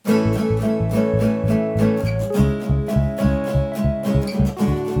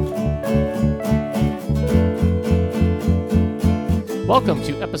Welcome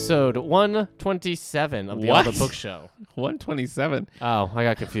to episode 127 of the All the Book Show. 127. Oh, I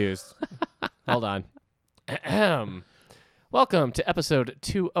got confused. Hold on. Ahem. Welcome to episode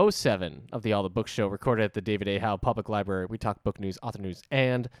 207 of the All the Book Show, recorded at the David A. Howe Public Library. We talk book news, author news,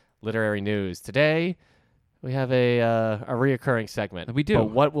 and literary news. Today, we have a reoccurring segment. We do. But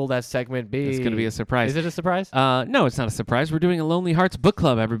what will that segment be? It's going to be a surprise. Is it a surprise? No, it's not a surprise. We're doing a Lonely Hearts Book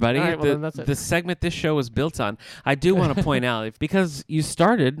Club, everybody. All right, well, then that's it. The segment this show is built on. I do want to point out, because you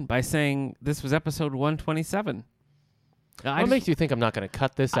started by saying this was episode 127. What makes you think I'm not going to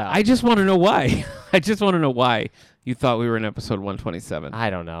cut this out? I just want to know why. I just want to know why you thought we were in episode 127. I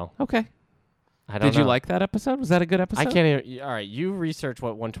don't know. Okay. I don't Did you know. like that episode? Was that a good episode? I can't even. All right, you research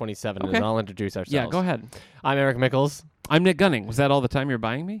what 127 is, Okay. and I'll introduce ourselves. Yeah, go ahead. I'm Eric Mickles. I'm Nick Gunning. Was that all the time you're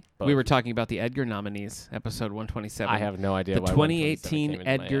buying me? Both. We were talking about the Edgar nominees, episode 127. I have no idea the why 127 came 2018 into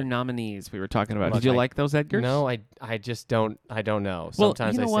my Edgar head. nominees we were talking about. Look, Did you I- like those Edgars? No, I just don't. I don't know. Well,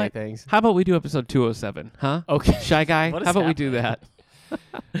 Sometimes you know I say what? things. How about we do episode 207, huh? Okay. Shy Guy, What is how about we do that?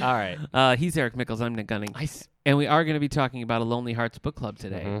 All right. He's Eric Mickles, I'm Nick Gunning. And we are going to be talking about a Lonely Hearts Book Club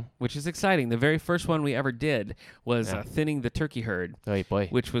today, Mhm. which is exciting. The very first one we ever did was Yeah. Thinning the Turkey Herd, Oh boy.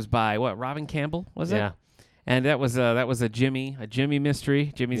 which was by, Robin Campbell, was it? Yeah. And that was a Jimmy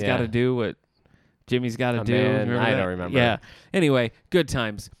mystery. Jimmy's Yeah. got to do what Jimmy's got to Oh, do. man, Remember I that? don't remember. Yeah. Anyway, good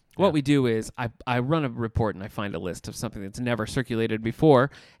times. Yeah. What we do is I run a report and I find a list of something that's never circulated before,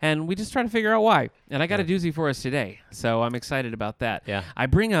 and we just try to figure out why. And I got a doozy for us today, so I'm excited about that. Yeah. I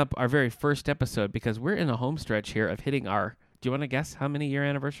bring up our very first episode because we're in the home stretch here of hitting our, do you want to guess how many year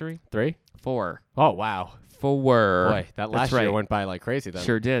anniversary? 3. 4. Oh wow. 4. Boy, that last That's right. year went by like crazy. Then.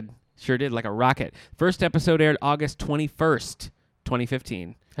 Sure did, like a rocket. First episode aired August 21st,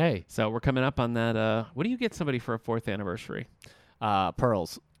 2015. Hey. So we're coming up on that. What do you get somebody for a 4th anniversary?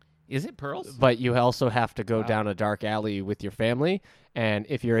 Pearls. Is it pearls? But you also have to go Wow. down a dark alley with your family, and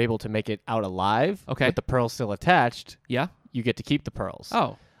if you're able to make it out alive, Okay. with the pearls still attached, Yeah. you get to keep the pearls.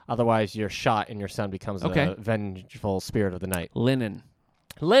 Oh, Otherwise, you're shot, and your son becomes Okay. a vengeful spirit of the night. linen.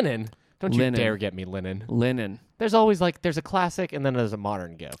 Linen. Don't you Linen. dare get me linen. Linen. There's always there's a classic and then there's a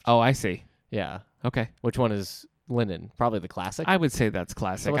modern gift. Oh, I see. Yeah. Okay. Which one is linen? Probably the classic. I would say that's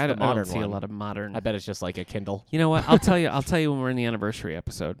classic. what's I the don't, I don't modern see a one? lot of modern. I bet it's just like a Kindle. You know what? I'll tell you. I'll tell you when we're in the anniversary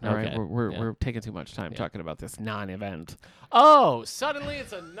episode. All right. Okay. We're Yeah. we're taking too much time Yeah. talking about this non-event. Oh, suddenly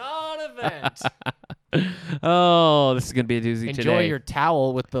it's a non-event. Oh, this is gonna be a doozy Enjoy today. your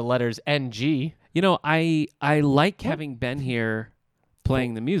towel with the letters NG You know, I like having Ben here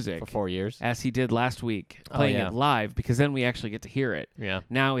playing the music for 4 years. as he did last week, Oh, playing yeah. it live, because then we actually get to hear it. Yeah.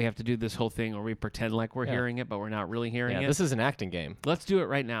 Now we have to do this whole thing where we pretend like we're Yeah. hearing it, but we're not really hearing Yeah, it. this is an acting game. Let's do it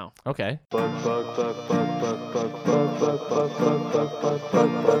right now. Okay.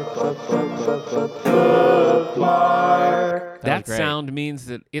 That was great. sound means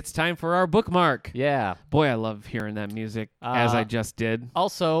that it's time for our bookmark. Yeah. Boy, I love hearing that music, as I just did.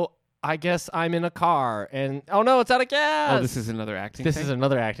 Also, I guess I'm in a car and oh no, it's out of gas. Oh, this is another acting This thing? is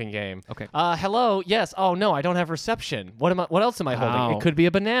another acting game. Okay. Hello. Yes. Oh no, I don't have reception. What else am I holding? Wow. It could be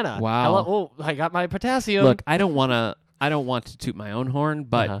a banana. Wow. Hello. Oh, I got my potassium. Look, I don't want to toot my own horn,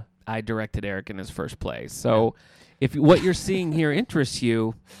 but Uh-huh. I directed Eric in his first play. So if what you're seeing here interests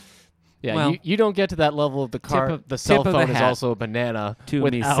you, Yeah, well, you don't get to that level of the car. of- The tip cell of the phone is hat also a banana to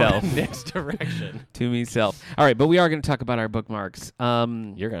without meself. Nick's direction. to myself. All right, but we are going to talk about our bookmarks.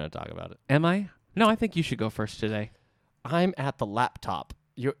 You're gonna talk about it. Am I? No, I think you should go first today. I'm at the laptop.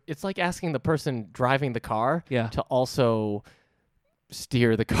 It's like asking the person driving the car Yeah. to also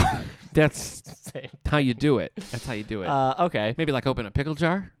steer the car. That's Same. how you do it. That's how you do it. Okay. Maybe like open a pickle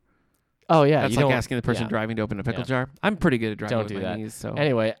jar. Oh yeah. That's you like don't- asking the person yeah. driving to open a pickle Yeah. jar. I'm pretty good at driving Don't with do my that. knees, so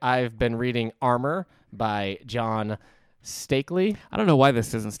Anyway, I've been reading Armor by John Stakely. I don't know why this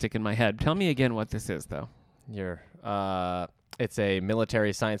doesn't stick in my head. Tell me again what this is, though. It's a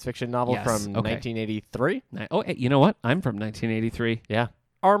military science fiction novel Yes, from okay. 1983. Oh, hey, you know what? I'm from 1983. Yeah.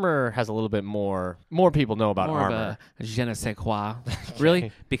 Armor has a little bit more people know about More Armor. of a je ne sais quoi.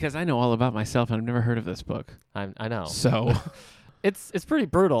 Really? Because I know all about myself, and I've never heard of this book. I know. So, It's pretty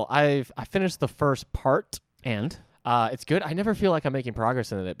brutal. I finished the first part. and It's good. I never feel like I'm making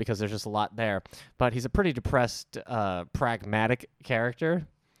progress in it because there's just a lot there. But he's a pretty depressed, pragmatic character.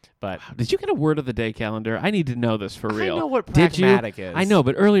 But did you get a word of the day calendar? I need to know this for real. I know what Did you? pragmatic is. I know,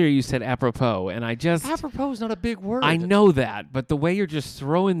 but earlier you said apropos, and I just Apropos is not a big word. I know that, but the way you're just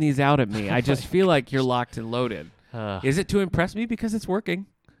throwing these out at me, I just feel like you're locked and loaded. Is it to impress me because it's working?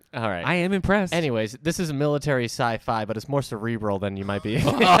 All right. I am impressed. Anyways, this is a military sci-fi, but it's more cerebral than you might be.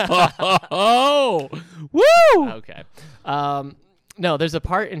 Oh, woo! Okay. No, there's a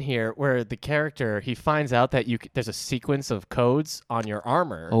part in here where the character he finds out that there's a sequence of codes on your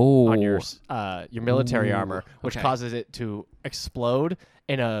armor, on your military armor, which causes it to explode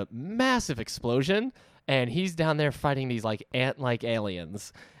in a massive explosion. And he's down there fighting these like ant-like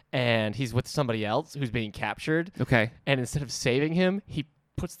aliens, and he's with somebody else who's being captured. Okay. And instead of saving him, he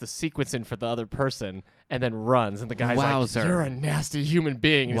puts the sequence in for the other person and then runs. And the guy's like, "You're a nasty human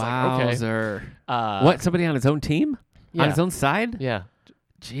being." And he's Wowzer. like, "Okay." What? Somebody on his own team? Yeah. On his own side? Yeah.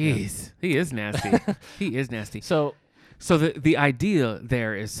 Jeez, he is nasty. He is nasty. So the idea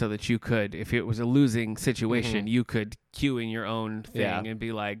there is so that you could, if it was a losing situation, you could cue in your own thing and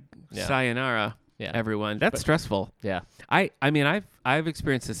be like, "Sayonara." Yeah. Everyone. That's stressful. Yeah. I mean, I've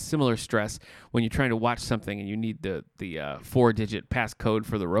experienced a similar stress when you're trying to watch something and you need the 4-digit passcode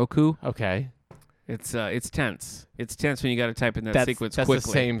for the Roku. Okay. It's tense. It's tense when you got to type in that sequence quickly. That's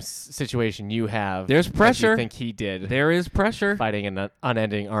the same situation you have. There's pressure. I think he did. There is pressure. Fighting an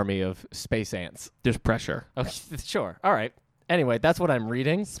unending army of space ants. There's pressure. Okay, sure. All right. Anyway, that's what I'm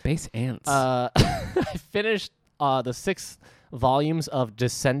reading. Space ants. I finished the 6 volumes of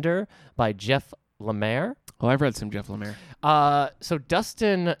Descender by Jeff Lemire. Oh, I've read some Jeff Lemire. So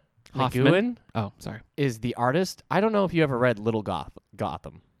Dustin Hoffman? McGowan Oh, sorry. is the artist. I don't know if you ever read Little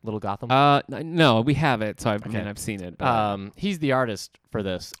Gotham. Little Gotham? No, we have it, so I've seen it. But he's the artist for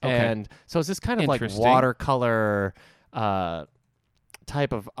this. Okay. And so it's this kind of like Interesting. watercolor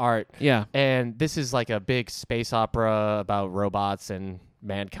type of art. yeah. And this is like a big space opera about robots and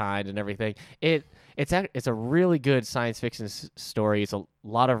mankind and everything. It's a really good science fiction story. It's a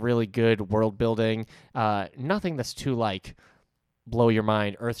lot of really good world building. Nothing that's too like blow your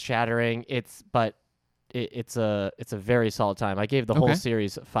mind, earth shattering. It's a very solid time. I gave the whole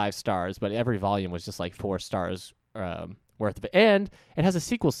series 5 stars, but every volume was just like 4 stars worth of it. And it has a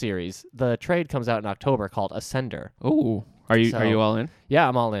sequel series. The trade comes out in October called Ascender. Oh, are you all in? Yeah,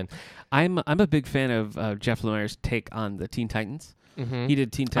 I'm all in. I'm a big fan of Jeff Lemire's take on the Teen Titans. Mm-hmm. He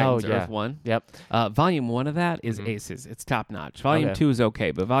did Teen Titans Earth 1. Yep. Volume 1 of that is aces. It's top notch. Volume 2 is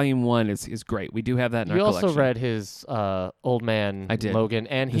okay, but Volume 1 is great. We do have that in our collection. You also read his Old Man I did. Logan,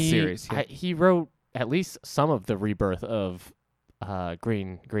 and The series, yeah. he wrote at least some of the rebirth of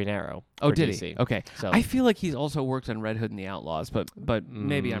Green Arrow. Oh, for did DC. he? Okay. So I feel like he's also worked on Red Hood and the Outlaws, but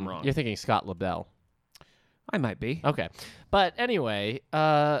maybe I'm wrong. You're thinking Scott Lobdell. I might be. Okay. But anyway,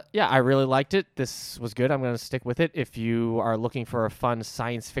 yeah, I really liked it. This was good. I'm going to stick with it. If you are looking for a fun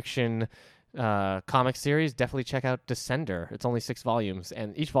science fiction comic series, definitely check out Descender. It's only 6 volumes,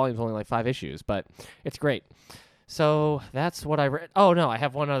 and each volume is only like 5 issues, but it's great. So that's what I read. Oh, no, I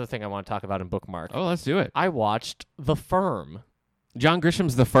have one other thing I want to talk about in Bookmark. Oh, let's do it. I watched The Firm. John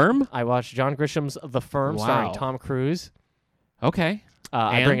Grisham's The Firm? I watched John Grisham's The Firm starring Tom Cruise. Okay.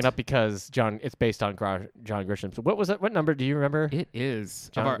 I bring it up because it's based on John Grisham. So what was it? What number do you remember? It is.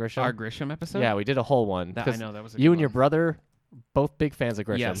 John our Grisham? Our Grisham episode? Yeah, we did a whole one. I know, that was a you good and your one. brother, both big fans of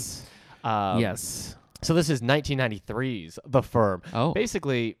Grisham. Yes. Yes. So this is 1993's The Firm. Oh.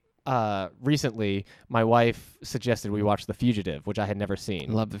 Basically, recently, my wife suggested we watch The Fugitive, which I had never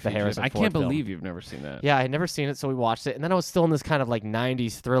seen. Love The Fugitive. Harrison I Ford can't film. believe you've never seen that. Yeah, I had never seen it, so we watched it. And then I was still in this kind of like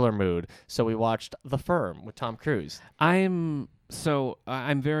 90s thriller mood, so we watched The Firm with Tom Cruise. I'm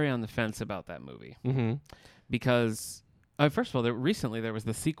very on the fence about that movie Mm-hmm. because first of all, recently there was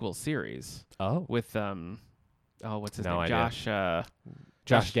the sequel series Oh. with what's his No name? idea. Josh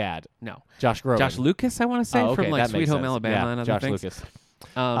Josh Gad. no. Josh Groban. Josh Lucas, I want to say, Oh, okay, from like that Sweet makes Home sense. Alabama Yeah, and other Josh things. Lucas.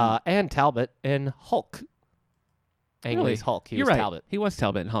 Um, And Talbot in Hulk. Ang Really? Lee's Hulk. He You're was right. Talbot. He was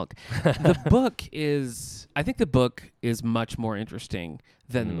Talbot in Hulk. I think the book is much more interesting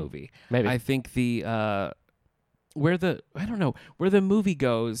than the movie. Maybe. I think where the movie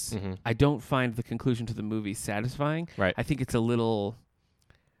goes, Mhm. I don't find the conclusion to the movie satisfying. Right. I think it's a little.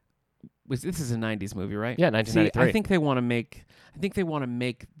 This is a '90s movie, right? Yeah, See, 1993. I think they want to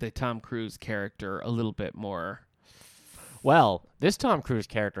make the Tom Cruise character a little bit more. Well, this Tom Cruise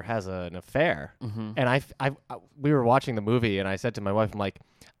character has an affair. Mm-hmm. And we were watching the movie, and I said to my wife, I'm like,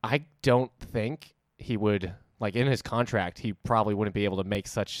 I don't think he would, like in his contract, he probably wouldn't be able to make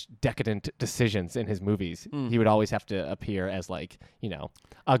such decadent decisions in his movies. He would always have to appear as like,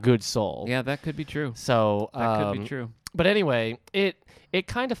 a good soul. Yeah, that could be true. So That could be true. But anyway, it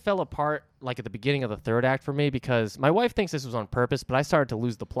kind of fell apart like at the beginning of the third act for me because my wife thinks this was on purpose, but I started to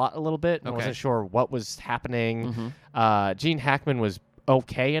lose the plot a little bit. And I Okay. wasn't sure what was happening. Mhm. Gene Hackman was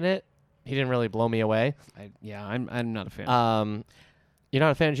okay in it. He didn't really blow me away. I'm not a fan. You're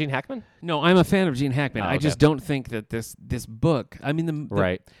not a fan of Gene Hackman? No, I'm a fan of Gene Hackman. Oh, I just don't think that this book. I mean,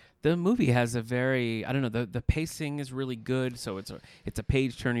 Right. The movie has a very, I don't know, the pacing is really good, so it's a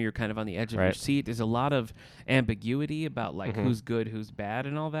page turner. You're kind of on the edge of your Right. seat. There's a lot of ambiguity about like Mhm. who's good, who's bad,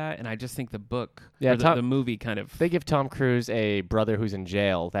 and all that. And I just think the book, Yeah, or the movie, kind of They give Tom Cruise a brother who's in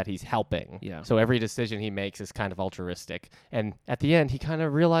jail that he's helping. Yeah. So every decision he makes is kind of altruistic. And at the end, he kind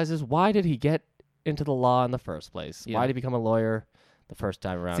of realizes, why did he get into the law in the first place? Yeah. Why did he become a lawyer the first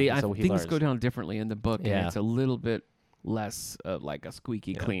time around? see. And I so he things learns. go down differently in the book, Yeah. and it's a little bit less like a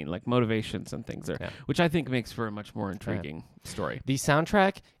squeaky Yeah. clean, like motivations and things there, Yeah. which I think makes for a much more intriguing story. The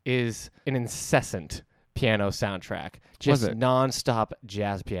soundtrack is an incessant piano soundtrack, Was just it? nonstop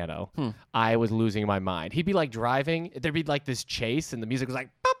jazz piano. Hmm. I was losing my mind. He'd be like driving, there'd be like this chase, and the music was like.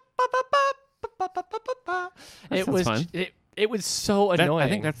 That It sounds was fun. it was so That- annoying. I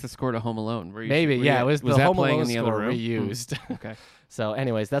think that's the score to Home Alone. Where you Maybe, where yeah, you- it was the that Home playing Alone in the other score room? reused. Okay, So,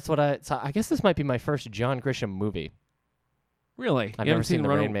 anyways, that's what so I guess this might be my first John Grisham movie. really? I've You never haven't seen seen The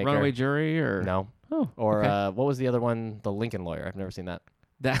Rainmaker. Runaway Jury or No. Oh, Or okay. what was the other one? The Lincoln Lawyer. I've never seen that.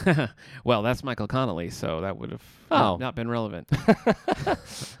 That well, that's Michael Connolly, so that would have Oh. not been relevant.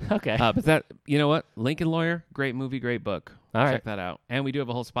 Okay. But that, you know what, Lincoln Lawyer, great movie, great book. All Check right. that out. And we do have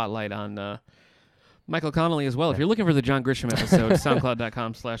a whole spotlight on Michael Connolly as well. If Yeah. you're looking for the John Grisham episode,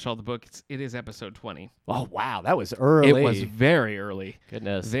 SoundCloud.com/allthebooks. It is episode 20. Oh, wow. That was early. It was very early,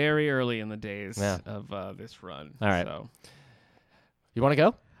 Goodness. very early in the days Yeah. of this run. All right. So, You want to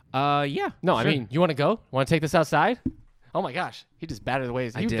go? yeah. No, I sure. mean, you want to go? Want to take this outside? Oh, my gosh. He just batted away.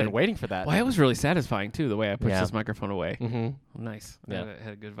 I You've did. been waiting for that. Well, it was really satisfying too, the way I pushed Yeah. this microphone away. Mm-hmm. Nice. Yeah. It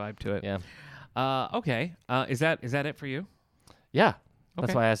had a good vibe to it. Yeah. Okay. Is that it for you? Yeah.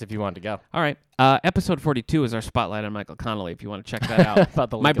 That's Okay. why I asked if you wanted to go. All right. Episode 42 is our spotlight on Michael Connolly. If you want to check that out, About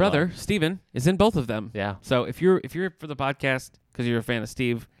the my Lincoln brother Lawyer. Steven is in both of them. Yeah. So if you're for the podcast because you're a fan of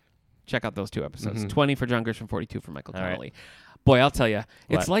Steve, check out those two episodes. Mhm. 20 for John Grisham, 42 for Michael All right. Connolly. Boy, I'll tell you,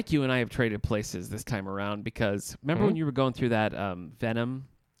 What? it's like you and I have traded places this time around because remember when you were going through that Venom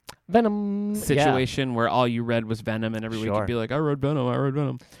Venom. situation where all you read was Venom and every week Sure. you'd be like, I read Venom, I read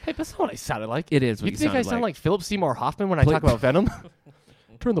Venom. Yeah. Hey, that's not what I sounded like. It is what You you think I sounded sound like Philip Seymour Hoffman when I Play- talk about Venom?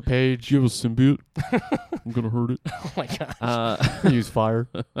 Turn the page. you have a symbiote? I'm going to hurt it. Oh, my God. I'm going to use fire.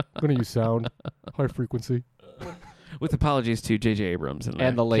 I'm going to use sound. High frequency. with apologies to J.J. Abrams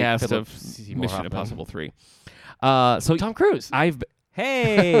And the late cast Philip of Seymour Mission Hoffman. Impossible 3. So Tom Cruise.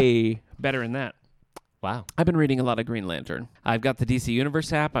 hey, better than that. Wow. I've been reading a lot of Green Lantern. I've got the DC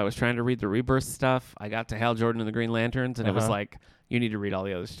Universe app. I was trying to read the Rebirth stuff. I got to Hal Jordan and the Green Lanterns, and it was Uh-huh. like, you need to read all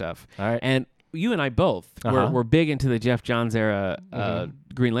the other stuff. All right. And you and I both Uh-huh. were big into the Jeff Johns era Mhm.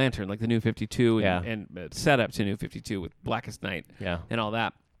 Green Lantern, like the New 52 and, Yeah. and setup to New 52 with Blackest Night Yeah. and all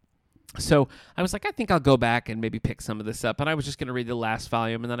that. So I was like, I think I'll go back and maybe pick some of this up. And I was just going to read the last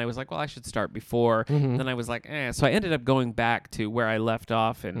volume. And then I was like, well, I should start before. Mhm. And then I was like, So I ended up going back to where I left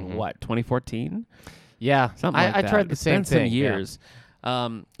off in, Mhm. 2014? Yeah. Something like I that. tried the It's same been thing. some years.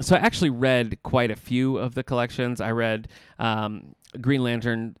 So I actually read quite a few of the collections. I read Green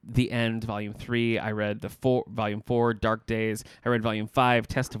Lantern, The End, Volume 3. I read Volume 4, Dark Days. I read Volume 5,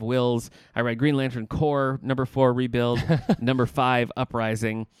 Test of Wills. I read Green Lantern Corps, number 4, Rebuild. Number 5,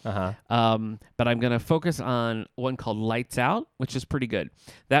 Uprising. Uh-huh. But I'm going to focus on one called Lights Out, which is pretty good.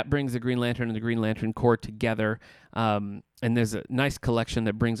 That brings the Green Lantern and the Green Lantern Corps together. And there's a nice collection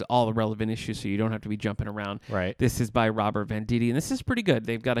that brings all the relevant issues so you don't have to be jumping around. Right. This is by Robert Venditti, and this is pretty good.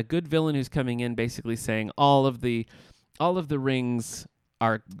 They've got a good villain who's coming in basically saying all of the rings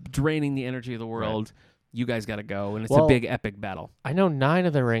are draining the energy of the world. You guys got to go, and it's a Well, big epic battle. I know 9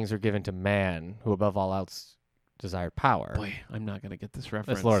 of the rings are given to man, who above all else desired power. Boy, I'm not going to get this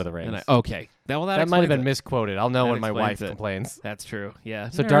reference. Lord of the And Rings. okay. That that might have explains been it. misquoted. I'll know That when my wife explains it. complains. That's true. Yeah.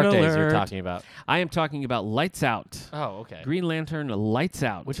 So Nerd Dark Days you're alert. talking about. I am talking about Lights Out. Oh, okay. Green Lantern Lights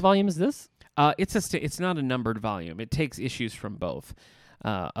Out. Which volume is this? It's not a numbered volume. It takes issues from both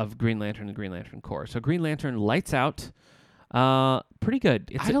of Green Lantern and Green Lantern Corps. So Green Lantern Lights Out, pretty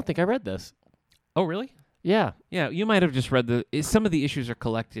good. I don't think I read this. Oh, really? Yeah. Yeah, you might have just read some of the issues are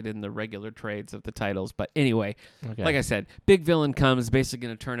collected in the regular trades of the titles. But anyway, Okay. like I said, big villain comes, basically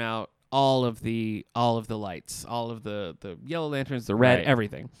going to turn out all of the lights, all of the yellow lanterns, the red, Right.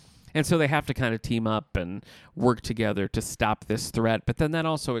 everything. And so they have to kind of team up and work together to stop this threat. But then that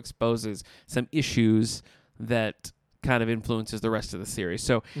also exposes some issues that kind of influences the rest of the series.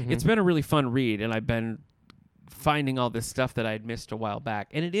 So it's been a really fun read, and I've been finding all this stuff that I'd missed a while back.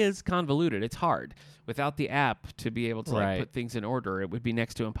 And it is convoluted. It's hard. Without the app to be able to Right. put things in order, it would be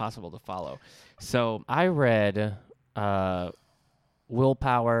next to impossible to follow. So I read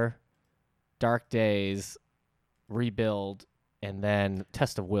Willpower, Dark Days, Rebuild, and then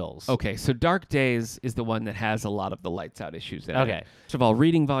Test of Wills. Okay, so Dark Days is the one that has a lot of the Lights Out issues in it. Okay. First of all,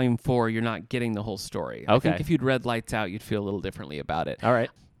 reading volume 4, you're not getting the whole story. I think Okay. if you'd read Lights Out, you'd feel a little differently about it. All right.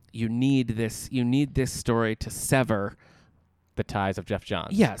 You need this story to sever The ties of Jeff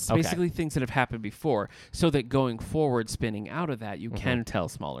Johns. Yes, Okay. basically things that have happened before, so that going forward, spinning out of that, you can tell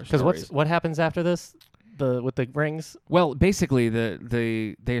smaller Because stories. what happens after this? With the rings? Well, basically,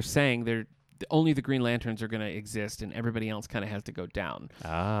 they're saying only the Green Lanterns are going to exist, and everybody else kind of has to go down.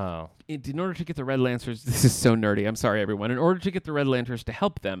 Oh. In order to get the Red Lanterns, this is so nerdy. I'm sorry, everyone. In order to get the Red Lanterns to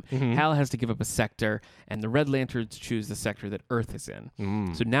help them, Mm-hmm. Hal has to give up a sector, and the Red Lanterns choose the sector that Earth is in.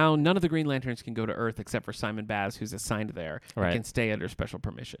 Mm. So now none of the Green Lanterns can go to Earth except for Simon Baz, who's assigned there, and Right. can stay under special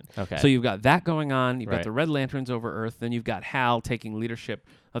permission. Okay. So you've got that going on. You've Right. got the Red Lanterns over Earth. Then you've got Hal taking leadership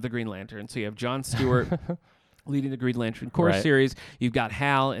of the Green Lantern. So you have John Stewart leading the Green Lantern Corps Right. series. You've got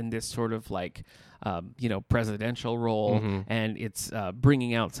Hal in this sort of like, presidential role, Mhm. and it's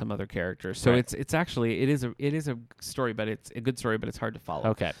bringing out some other characters. So Right. it's actually it is a story, but it's a good story, but it's hard to follow.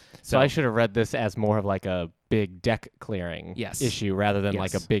 Okay. So- So I should have read this as more of like a big deck clearing Yes. issue rather than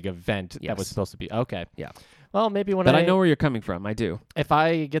like a Yes. big event that was Yes. supposed to be. Okay. Yeah. Well, maybe when But I know where you're coming from. I do. if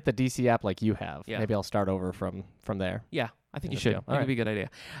I get the DC app like you have, Yeah. maybe I'll start over from there. Yeah, I think you Good should. deal. I think it'd be a good idea.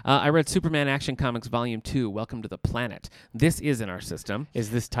 I read Superman Action Comics Volume 2, Welcome to the Planet. This is in our system.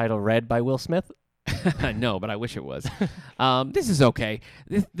 Is this title read by Will Smith? No, but I wish it was. This is okay.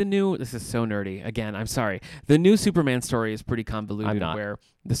 This is so nerdy. Again, I'm sorry. The new Superman story is pretty convoluted, I'm not. where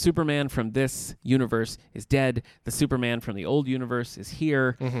the Superman from this universe is dead. The Superman from the old universe is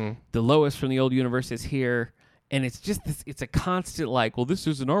here. Mm-hmm. The Lois from the old universe is here. And it's just this, it's a constant like, well, this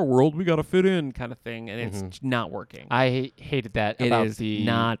isn't our world. We got to fit in kind of thing. And it's not working. I hated that It about is the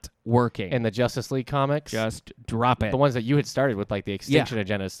not working. in the Justice League comics. Just drop it. the ones that you had started with, like the Extinction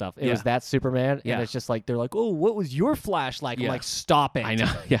Agenda stuff. It Yeah. was that Superman, Yeah. and it's just like they're like, "Oh, what was your Flash like?" I'm Yeah. like, "Stop it! I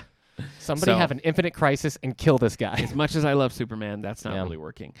know. Yeah. Somebody So- have an Infinite Crisis and kill this guy." As much as I love Superman, that's not Yeah. really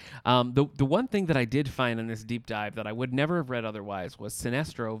working. The one thing that I did find in this deep dive that I would never have read otherwise was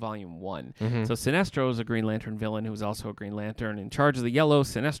Sinestro Volume 1. Mhm. So Sinestro is a Green Lantern villain who's also a Green Lantern in charge of the Yellow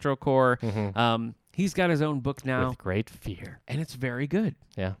Sinestro Corps. Mhm. He's got his own book now, With great fear. and it's very good.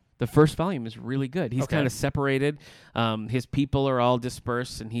 Yeah. The first volume is really good. He's Okay. kind of separated. His people are all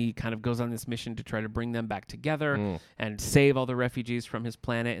dispersed, and he kind of goes on this mission to try to bring them back together Mm. and save all the refugees from his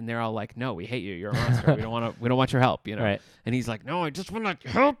planet. And they're all like, "No, we hate you. You're a monster. We don't want your help." You know. Right. And he's like, "No, I just want to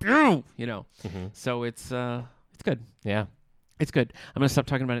help you." You know. Mhm. So it's good. Yeah. It's good. I'm gonna stop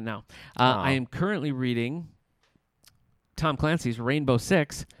talking about it now. Aw. I am currently reading Tom Clancy's Rainbow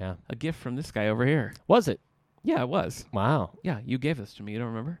Six. Yeah. A gift from this guy over here. Was it? Yeah, it was. Wow. Yeah, you gave this to me. You don't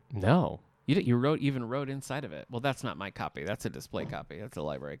remember? No. You did. You even wrote inside of it. Well, that's not my copy. That's a display copy. That's a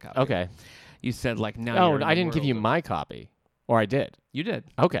library copy. Okay. You said like now. Oh, you're in I the didn't give you world of- my copy, or I did. You did.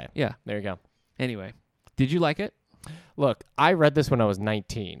 Okay. Yeah. There you go. Anyway, did you like it? Look, I read this when I was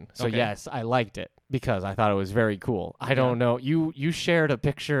 19, so Okay. yes, I liked it because I thought it was very cool. I don't know. You shared a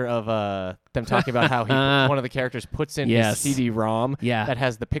picture of them talking about how one of the characters puts in Yes. his CD-ROM Yeah. that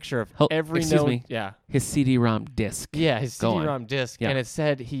has the picture of Oh, every excuse known. me. Yeah. His CD-ROM disc. Yeah, his Go on. CD-ROM disc, Yeah. and it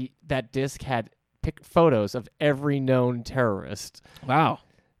said that disc had photos of every known terrorist. Wow.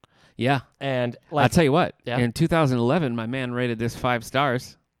 Yeah. And I'll like, tell you what. Yeah. In 2011, my man rated this 5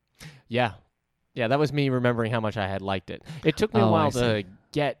 stars. yeah, that was me remembering how much I had liked it. It took me a Oh, while I to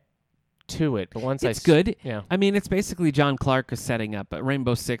get to it, but once It's I good. yeah, I mean, it's basically John Clark is setting up. But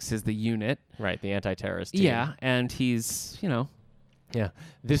Rainbow Six is the unit. right, the anti-terrorist team. Yeah, and he's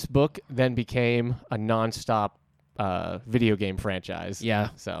This book then became a nonstop video game franchise. yeah.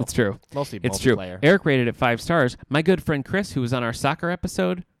 So It's true. mostly It's true. multiplayer. Eric rated it 5 stars. My good friend Chris, who was on our soccer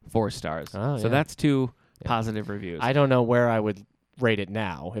episode, 4 stars. Oh, So yeah. that's 2 Yeah. positive reviews. I don't know where I would rate it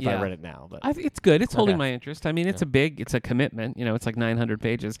now if Yeah. I read it now, but It's good. It's holding Okay. my interest. I mean, it's a commitment. You know, it's like 900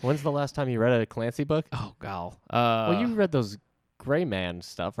 pages. when's the last time you read a Clancy book? Oh, gal. Well, you read those Gray Man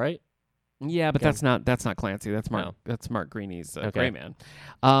stuff, right? Yeah, but Okay. that's not Clancy. That's Mark. No. That's Mark Greeny's Okay. Gray Man.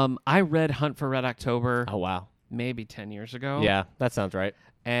 I read Hunt for Red October Oh wow. maybe 10 years ago. Yeah, that sounds right.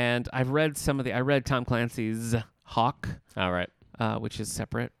 And I read Tom Clancy's Hawk, All right. which is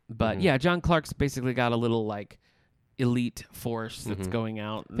separate. But Mhm. yeah, John Clark's basically got a little like elite force that's Mhm. going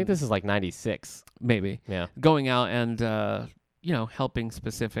out. I think this is like 96. maybe Yeah. going out and helping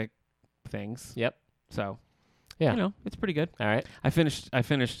specific things. Yep. So Yeah. it's pretty good. All right. I finished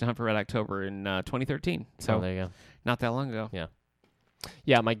Hunt for Red October in 2013, so there you go. not that long ago.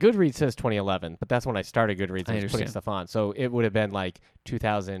 Yeah, my Goodreads says 2011, but that's when I started Goodreads I and was putting understand. stuff on. So it would have been like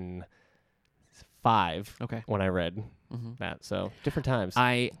 2005 5 Okay. when I read that. So different times.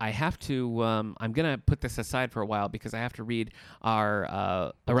 I have to. I'm gonna put this aside for a while because I have to read our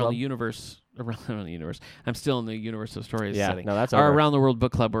Around club? the Universe. Around the Universe. I'm still in the Universal Stories yeah, setting. no, that's Our over. Around the World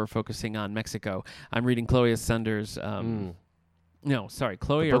book club. We're focusing on Mexico. I'm reading Chloe Sunder's. No, sorry, The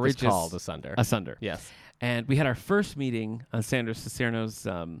Chloe book is Arich's called Asunder. Asunder. Yes. And we had our first meeting on Sandra Cicerno's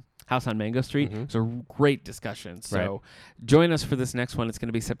house on Mango Street. Mhm. It was a great discussion. So join us for this next one. It's going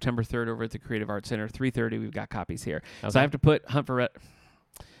to be September 3rd over at the Creative Arts Center, 3:30. We've got copies here. So Okay. I have to put Hunt for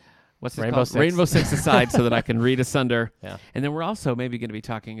what's this Rainbow called? Six. Rainbow Six aside so that I can read Asunder. Yeah. And then we're also maybe going to be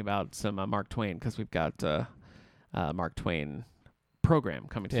talking about some Mark Twain because we've got Mark Twain program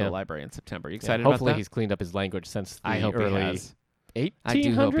coming to Yeah. the library in September. You Yeah, excited about hopefully that? he's cleaned up his language since the I hope he early has. 1800s. I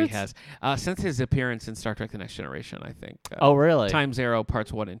do hope he has. Since his appearance in Star Trek The Next Generation, I think. Oh, really? Time Zero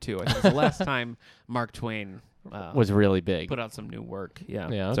Parts 1 and 2. I think it's the last time Mark Twain was really big. put out some new work. Yeah.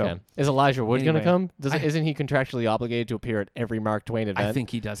 Yeah, okay. So Is Elijah Wood going to anyway, come? Isn't he contractually obligated to appear at every Mark Twain event? I think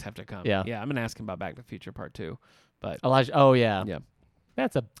he does have to come. Yeah. Yeah, I'm going to ask him about Back to the Future Part 2. But Elijah. Oh, yeah. yeah.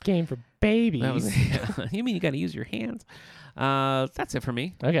 That's a game for babies. That was, you mean you got to use your hands? That's it for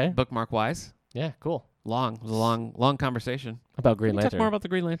me. Okay. Bookmark wise. Yeah, cool. Long. It was a long conversation. About Green Can we Lantern. talk more about the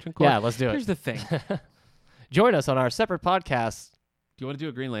Green Lantern Corps? Yeah, let's do it. Here's the thing. Join us on our separate podcast. Do you want to do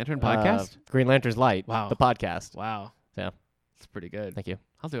a Green Lantern podcast? Green Lantern's Light. Wow. The podcast. Wow. Yeah. It's pretty good. Thank you.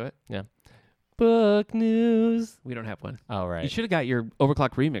 I'll do it. Book news. We don't have one. Oh, You right. should have got your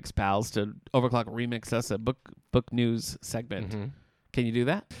Overclock Remix pals to Overclock Remix us a book news segment. Mhm. Can you do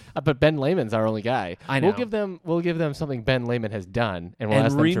that? But Ben Lehman's our only guy. I know. We'll give them something Ben Lehman has done, and we'll And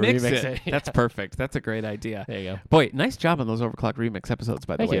ask them to remix remix it. it. That's perfect. That's a great idea. There you go. Boy, nice job on those Overclock Remix episodes,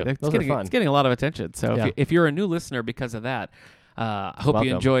 by the Thank way. you. It's Those are getting, fun. It's getting a lot of attention. So Yeah. if you're a new listener because of that, I hope you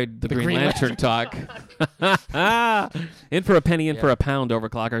Welcome. enjoyed the Green Green Lantern talk. In for a penny, in for a pound,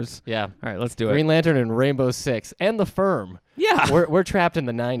 Overclockers. Yeah. All right, let's do Green it. Lantern and Rainbow Six and The Firm. Yeah. We're trapped in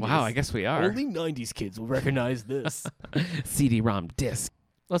the 90s. Wow, I guess we are. Only 90s kids will recognize this. CD-ROM disc.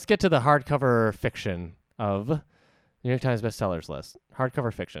 Let's get to the hardcover fiction of New York Times bestsellers list.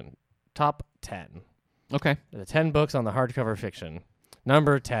 Hardcover fiction. Top 10. Okay. The 10 books on the hardcover fiction.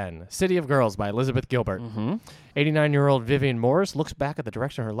 Number 10, City of Girls by Elizabeth Gilbert. Mm-hmm. 89-year-old Vivian Morris looks back at the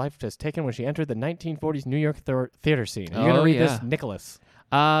direction her life has taken when she entered the 1940s New York theater scene. Are you going to read this, Nicholas?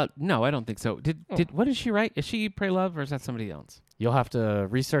 No, I don't think so. What did she write? Is she Eat, Pray, Love, or is that somebody else? You'll have to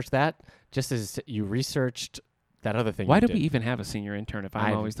research that just as you researched that other thing Why you do did. we even have a senior intern if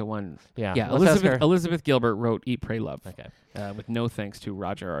I'm always the one? Yeah. Yeah, let's ask her. Elizabeth Gilbert wrote Eat, Pray, Love. Okay. With no thanks to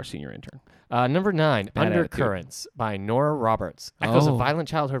Roger, our senior intern. Number 9, Bad Undercurrents by Nora Roberts. Echoes Oh. of violent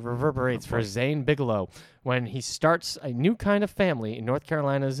childhood reverberates for Zane Bigelow when he starts a new kind of family in North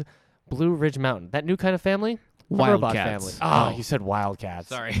Carolina's Blue Ridge Mountain. That new kind of family? A robot Wildcats. family. Oh. You said Wildcats.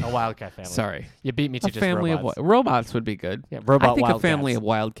 Sorry. A Wildcat family. Sorry. You beat me to A just family robots. of robots would be good. Yeah, robot I think Wildcats. a family of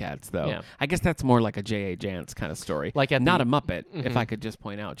wildcats, though. Yeah. I guess that's more like a J.A. Jance kind of story. Like at not the- a Muppet, if Mhm. I could just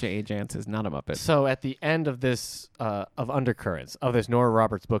point out. J.A. Jance is not a Muppet. So at the end of this, of Undercurrents, of this Nora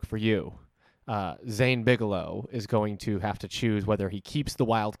Roberts book for you, Zane Bigelow is going to have to choose whether he keeps the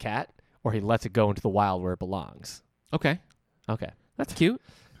wildcat or he lets it go into the wild where it belongs. Okay. Okay. That's cute.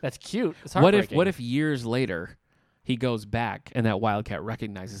 That's cute. It's What if heartbreaking. years later he goes back and that wildcat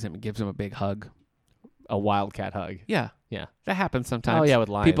recognizes him and gives him a big hug? a wildcat hug? Yeah. Yeah. That happens sometimes. Oh, yeah, with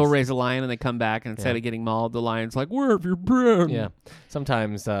lions. People raise a lion and they come back, and instead Yeah. of getting mauled, the lion's like, "Where have you been?" Yeah.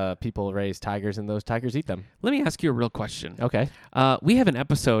 Sometimes people raise tigers and those tigers eat them. Let me ask you a real question. Okay. We have an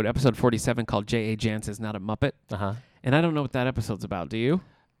episode 47, called J.A. Jance is Not a Muppet, Uh-huh. and I don't know what that episode's about. Do you?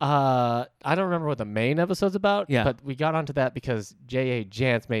 I don't remember what the main episode's about. Yeah. But we got onto that because J.A.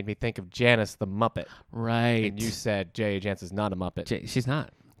 Jance made me think of Janice the Muppet. Right. And you said J.A. Jance is not a Muppet. She's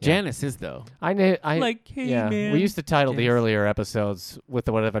not. Yeah. Janice is, though. I Like, hey, yeah. man. We used to title the Janice. earlier episodes with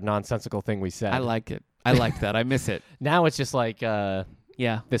the whatever nonsensical thing we said. I like it. I like that. I miss it. Now it's just like Yeah.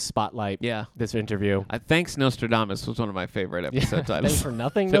 this spotlight, Yeah. this interview. Thanks Nostradamus was one of my favorite episode Thanks titles. for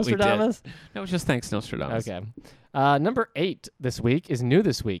nothing, that we did. Nostradamus. No, it was just Thanks Nostradamus. Okay. Number 8 this week is new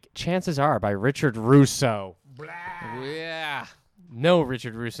this week. Chances Are by Richard Russo. Yeah. No,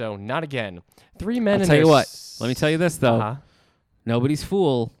 Richard Russo, not again. Three men I'll in tell you their what. Let me tell you this, though. Uh-huh. Nobody's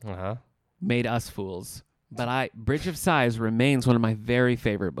fool Uh-huh. made us fools. But Bridge of Sighs remains one of my very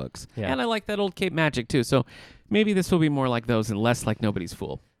favorite books. Yeah. And I like that old Cape Magic, too. So maybe this will be more like those and less like Nobody's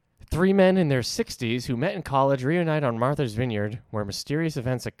Fool. Three men in their 60s who met in college reunite on Martha's Vineyard where mysterious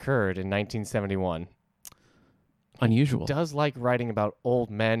events occurred in 1971. Unusual. Does like writing about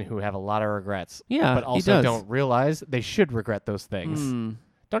old men who have a lot of regrets, Yeah, but he also does. don't realize they should regret those things. Hmm.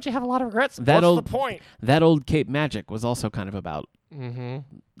 Don't you have a lot of regrets? That What's the point? That old Cape Magic was also kind of about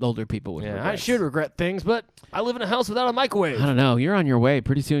older people with Yeah, regrets. I should regret things, but I live in a house without a microwave. I don't know. You're on your way.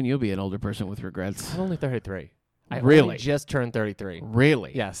 Pretty soon you'll be an older person with regrets. I'm only 33. I Really? only just turned 33.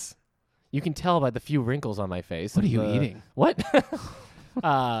 Really? Yes. You can tell by the few wrinkles on my face. What are you and eating? What?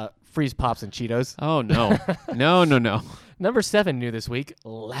 Freeze Pops and Cheetos. Oh, no. No. Number 7 new this week,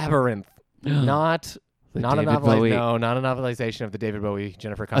 Labyrinth. Not a David Bowie. not a novelization of the David Bowie,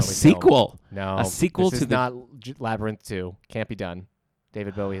 Jennifer Connelly A sequel. film. No. A sequel this to is the- not Labyrinth 2. Can't be done.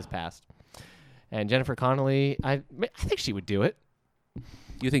 David Bowie has passed. And Jennifer Connelly, I think she would do it.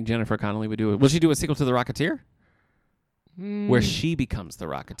 You think Jennifer Connelly would do it? Will she do a sequel to The Rocketeer? Where she becomes the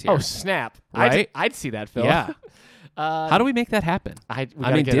Rocketeer. Oh, snap. Right? I'd see that film. Yeah. How do we make that happen? we I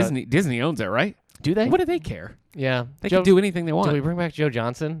gotta mean, get Disney owns it, right? do they? What do they care? Yeah. They can do anything they Do we want. bring back Joe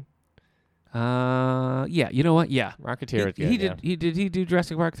Johnson? Yeah. You know what? Yeah. Rocketeer is good, He yeah. did. He did. He do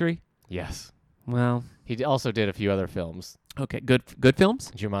Jurassic Park 3? Yes. Well, Also did a few other films. okay. Good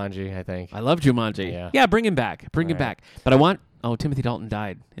films. Jumanji, I think. I love Jumanji. Yeah. Bring him back. Bring him All right. back. But I want. Oh, Timothy Dalton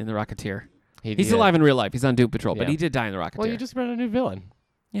died in The Rocketeer. He's yeah. alive in real life. He's on Doom Patrol, but Yeah. he did die in The Rocketeer. Well, you just brought a new villain.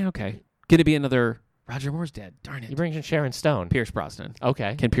 Yeah. Okay. Gonna be another. Roger Moore's dead. Darn You it. bring in Sharon Stone. Pierce Brosnan.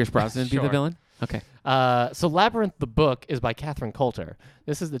 Okay. Can Pierce Brosnan be the Sure. villain? Okay. So Labyrinth, the book, is by Catherine Coulter.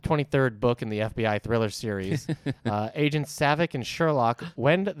 This is the 23rd book in the FBI thriller series. Agents Savick and Sherlock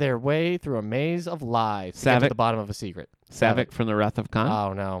wend their way through a maze of lies to get to Savick? the bottom of a secret. Savick from The Wrath of Khan.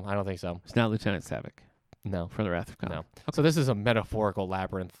 Oh, no. I don't think so. It's not Lieutenant Savick No. from The Wrath of Khan. No. So this is a metaphorical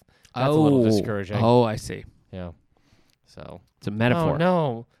labyrinth. That's a little discouraging. Oh, I see. Yeah. So. It's a metaphor. Oh,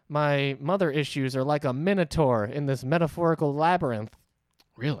 no. My mother issues are like a minotaur in this metaphorical labyrinth,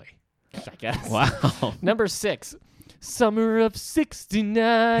 Really? I guess. Wow. Number 6, Summer of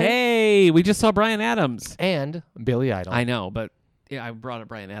 69. Hey, we just saw Bryan Adams. And Billy Idol. I know, but yeah, I brought up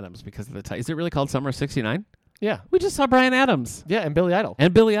Bryan Adams because of the title. Is it really called Summer of 69? Yeah. We just saw Bryan Adams Yeah, and Billy Idol.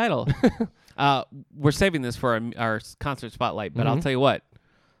 and Billy Idol. We're saving this for our concert spotlight, but I'll tell you what.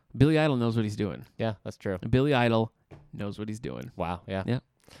 Billy Idol knows what he's doing. Yeah, that's true. Billy Idol knows what he's doing. Wow, yeah. Yeah.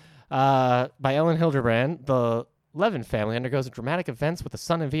 By Ellen Hildebrand, the Levin family undergoes dramatic events with a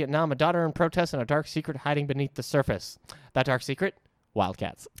son in Vietnam, a daughter in protest, and a dark secret hiding beneath the surface. That dark secret?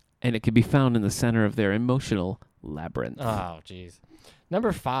 Wildcats. And it can be found in the center of their emotional labyrinth. Oh, jeez.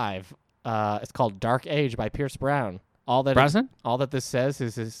 Number 5, it's called Dark Age by Pierce Brown. All that this says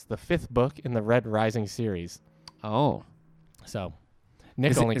is the 5th book in the Red Rising series. Oh. So,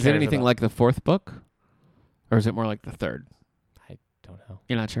 Nick Is only it cares anything about- like the 4th book? Or is it more like the 3rd? I don't know.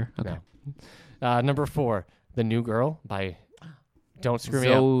 You're not sure? Okay. No. Number 4, The New Girl by Don't Screw Me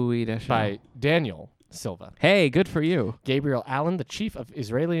Up Zoe Deschanel. by Daniel Silva. Hey, good for you. Gabriel Allen, the chief of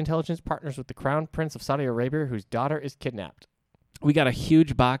Israeli intelligence, partners with the crown prince of Saudi Arabia, whose daughter is kidnapped. We got a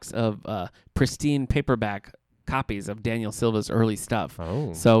huge box of pristine paperback copies of Daniel Silva's early stuff.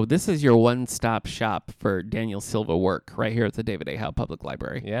 Oh. So this is your one-stop shop for Daniel Silva work right here at the David A. Howe Public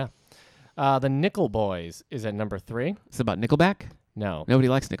Library. Yeah. The Nickel Boys is at number 3. It's about Nickelback? No. Nobody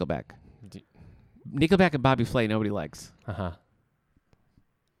likes Nickelback. D- Nickelback and Bobby Flay, nobody likes. Uh-huh.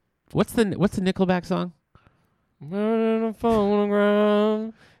 What's the Nickelback song? Burning a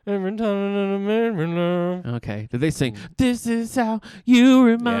phonograph, every time I made love. Okay. Did they sing, "This is how you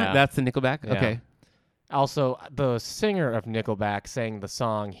remind"? Yeah. That's the Nickelback? Yeah. Okay. Also, the singer of Nickelback sang the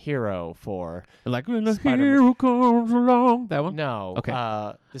song Hero for... Like, when the Spider-Man. hero comes along. That one? No. Okay.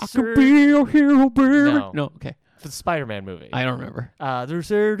 The I could be your hero, baby. No. Okay. the Spider-Man movie. I don't remember. They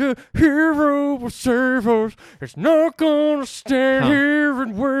say the hero will save us. It's not gonna stand here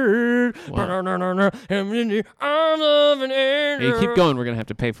and wait. Wow. I'm in the arms of an angel. Hey, you keep going. We're gonna have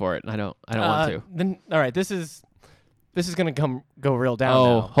to pay for it. I don't want to. Then, all right, this is gonna go real down.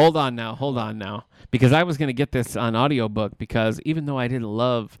 Oh, now. hold on now. Because I was going to get this on audiobook because even though I didn't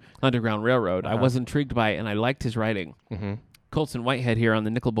love Underground Railroad, I was intrigued by it and I liked his writing. Mm-hmm. Colson Whitehead here on the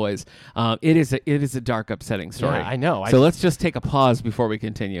Nickel Boys. It is a dark, upsetting story. Yeah, I know. So let's just take a pause before we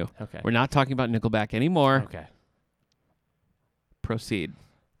continue. Okay. We're not talking about Nickelback anymore. Okay. Proceed.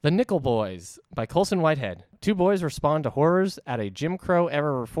 The Nickel Boys by Colson Whitehead. Two boys respond to horrors at a Jim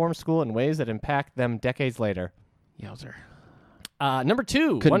Crow-era reform school in ways that impact them decades later. Yowzer. Number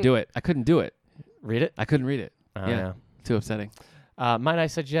 2. Couldn't do it. I couldn't do it. Read it? I couldn't read it. Oh, yeah. Too upsetting. Might I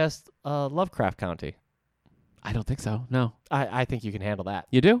suggest Lovecraft County? I don't think so. No. I think you can handle that.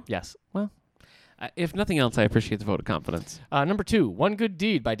 You do? Yes. If nothing else, I appreciate the vote of confidence. Number 2, One Good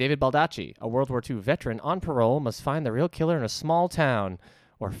Deed by David Baldacci. A World War II veteran on parole must find the real killer in a small town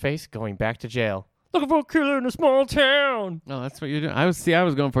or face going back to jail. Looking for a killer in a small town. Oh, that's what you're doing. I was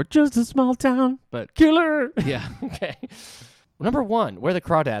going for just a small town, but Killer. yeah. Okay. Number 1, Where the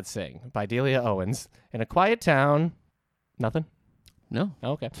Crawdads Sing by Delia Owens. In a quiet town. Nothing? No,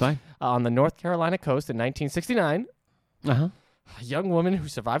 Oh, okay. it's fine. On the North Carolina coast in 1969, Uh-huh. a young woman who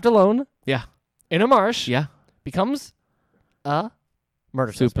survived alone Yeah. in a marsh Yeah. becomes a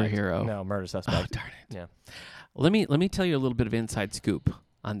murder suspect. Superhero. No, murder Oh, suspect. darn it. Yeah. Let me tell you a little bit of inside scoop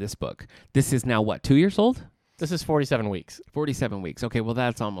on this book. This is now what, 2 years old? This is 47 weeks. 47 weeks. Okay, well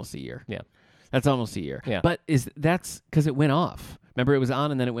that's almost a year. Yeah. That's almost a year. Yeah. But that's because it went off. Remember, it was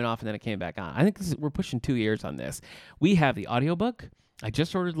on and then it went off and then it came back on. I think we're pushing 2 years on this. We have the audiobook. I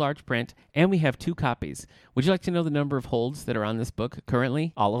just ordered large print, and we have 2 copies. Would you like to know the number of holds that are on this book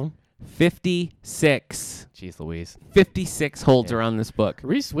currently? All of them? 56. Jeez Louise. 56 holds Yeah. are on this book.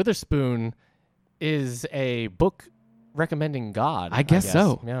 Reese Witherspoon is a book recommending god. I guess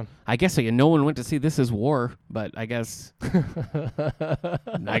so. Yeah. I guess so. Yeah, no one went to see This Is War, but I guess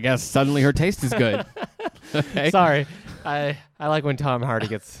suddenly her taste is good. Okay. Sorry. I like when Tom Hardy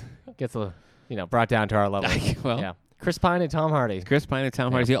gets brought down to our level. Well, Yeah. Chris Pine and Tom Hardy. Chris Pine and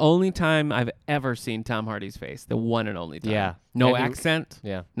Tom Hardy's the only time I've ever seen Tom Hardy's face. The one and only time. Yeah. No And he- accent.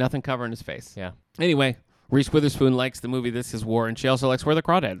 Yeah. Nothing covering his face. Yeah. Anyway, Reese Witherspoon likes the movie This Is War, and she also likes Where the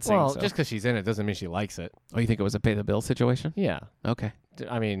Crawdads Sing. Well, so. just because she's in it doesn't mean she likes it. Oh, you think it was a pay the bill situation? Yeah. Okay.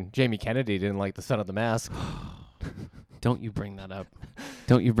 I mean, Jamie Kennedy didn't like The Son of the Mask. Don't you bring that up.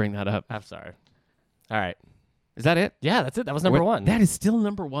 Don't you bring that up. I'm sorry. All right. Is that it? Yeah, that's it. That was number 1. That is still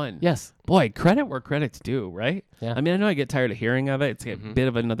number 1. Yes. Boy, credit where credit's due, right? Yeah. I mean, I know I get tired of hearing of it. It's a Mhm. bit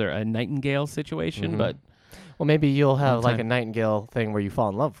of a Nightingale situation, Mhm. but Well, maybe you'll have Long like a time. Nightingale thing where you fall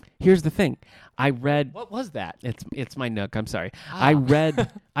in love. here's the thing. I read What was that? it's my nook. I'm sorry. Ah.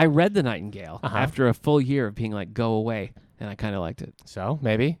 I read The Nightingale after a full year of being like, go away, and I kind of liked it. So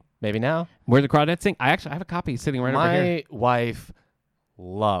maybe now. Where the Crawdads Sing? I have a copy sitting right over here. My wife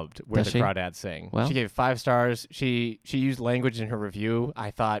loved Where Does the she? Crawdads Sing. Well- She gave it 5 stars. She used language in her review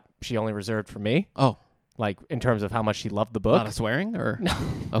I thought she only reserved for me, Oh, like in terms of how much she loved the a lot book. of swearing, or No.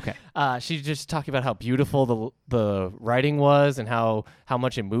 Okay. She just talked about how beautiful the writing was and how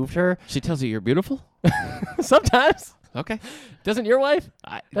much it moved her. She tells you you're beautiful. Sometimes. Okay. Doesn't your wife?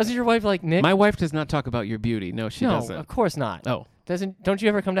 Doesn't your wife like Nick? My wife does not talk about your beauty. No, she no, doesn't. of course not. Oh, Don't you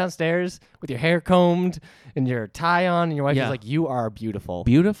ever come downstairs with your hair combed and your tie on, and your wife Yeah. is like, "You are beautiful."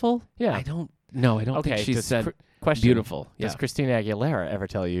 beautiful? Yeah. I don't think she does said question. beautiful. Does Yeah. Christina Aguilera ever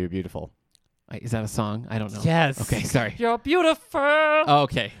tell you you're beautiful? Is that a song? I don't know. Yes. Okay, sorry. You're beautiful.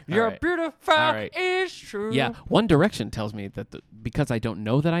 Okay. You're all right. beautiful. All right. It's true. Yeah. One Direction tells me that because I don't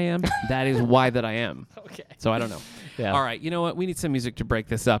know that I am, that is why that I am. Okay. So I don't know. Yeah. All right. You know what? We need some music to break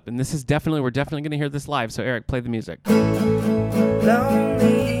this up, and we're definitely going to hear this live. So Eric, play the music. Lonely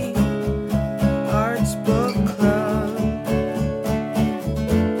Hearts Book Club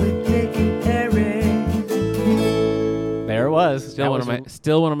with Nick and Eric. There it was. Still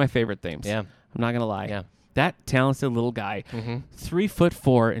one of my favorite themes. Yeah. I'm not gonna lie. Yeah. That talented little guy, Mm-hmm.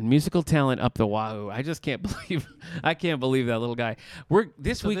 3'4" and musical talent up the wahoo. I just can't believe that little guy.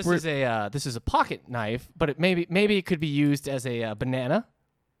 This week This is a pocket knife, but maybe it could be used as a banana.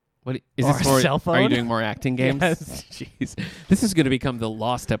 What is Or this a for? cell Are you phone? doing more acting games? Yes. Jeez, this is going to become the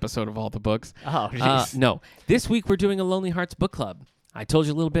lost episode of all the books. Oh, jeez. No, this week we're doing a Lonely Hearts book club. I told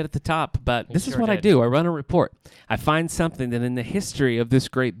you a little bit at the top, but this is sure what I did. do. I run a report. I find something that in the history of this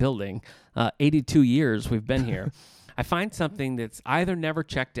great building, 82 years we've been here, I find something that's either never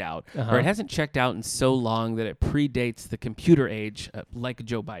checked out or it hasn't checked out in so long that it predates the computer age, like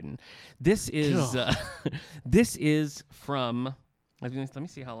Joe Biden. This is from. Let me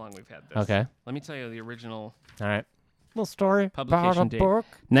see how long we've had this. Okay. Let me tell you the original All right. Little story Publication about a date. book.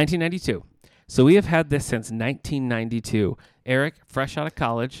 1992. So we have had this since 1992. Eric, fresh out of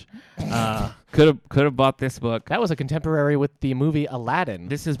college, could have bought this book. That was a contemporary with the movie Aladdin.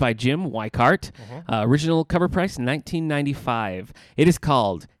 This is by Jim Weikart. Original cover price $19.95. It is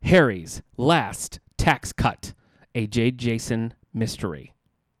called Harry's Last Tax Cut, a J. Jason mystery.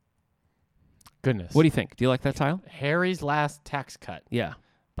 Goodness. What do you think? Do you like that title? Harry's Last Tax Cut Yeah,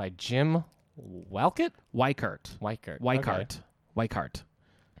 by Jim Weikart. Weikart. Weikart. Weikart. Okay. Weikart.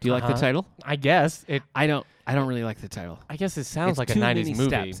 Do you like the Uh-huh. title? I guess it. I don't really like the title. I guess it sounds It's like a too 90s many movie.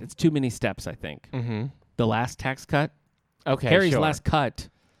 steps. It's too many steps, I think. Mm-hmm. The Last Tax Cut. Okay. Harry's sure. Last Cut.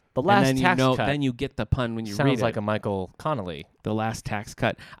 The Last and then Tax Cut. Then you get the pun when you sounds read like it. a Michael Connolly. The Last Tax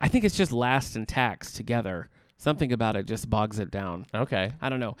Cut. I think it's just last and tax together. Something about it just bogs it down. Okay. I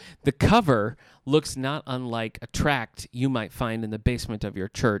don't know. The cover looks not unlike a tract you might find in the basement of your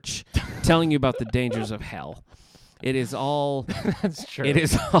church telling you about the dangers of hell. It is all That's true. it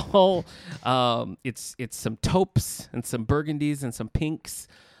is all it's some taupes and some burgundies and some pinks.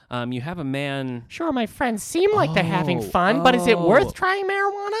 You have a man. Sure, my friends seem like they're having fun, but is it oh. worth trying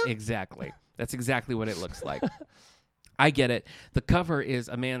marijuana? Exactly. That's exactly what it looks like. I get it. The cover is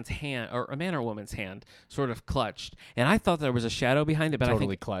a man's hand, or a man or woman's hand, sort of clutched. And I thought there was a shadow behind it, but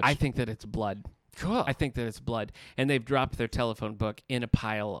Totally clutched. I think that it's blood. Cool. I think that it's blood. And they've dropped their telephone book in a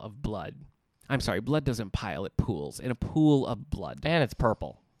pile of blood. I'm sorry, blood doesn't pile, it pools. In a pool of blood. And it's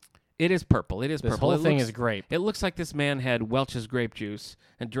purple. It is purple. It is This purple. whole thing looks, is grape. It looks like this man had Welch's grape juice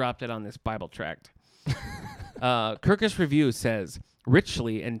and dropped it on this Bible tract. Kirkus Review says,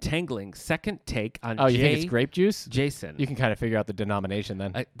 richly entangling second take on Oh, you think it's grape juice? Jason. You can kind of figure out the denomination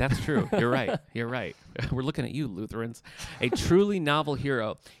then. That's true. You're right. You're right. We're looking at you, Lutherans. A truly novel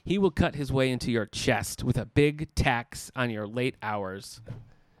hero. He will cut his way into your chest with a big tax on your late hours.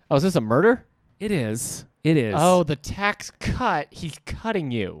 Oh, is this a murder? It is. It is. Oh, the tax cut. He's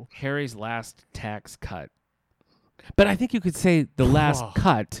cutting you. Harry's last tax cut. But I think you could say the last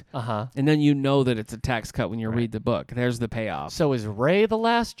cut, Uh-huh. and then you know that it's a tax cut when you read the book. There's the payoff. So is Rey the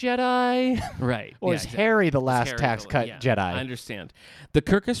last Jedi? Right. Or Yeah, is exactly. Harry the It's last Harry tax the- cut yeah, Jedi? I understand. The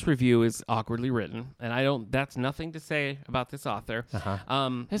Kirkus Review is awkwardly written, and that's nothing to say about this author.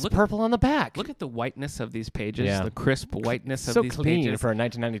 Uh-huh. It's Look, purple on the back. look at the whiteness of these pages, Yeah. the crisp whiteness so of these clean pages. for a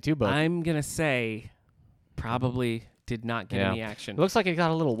 1992 book. I'm going to say probably did not get Yeah. any action. It looks like it got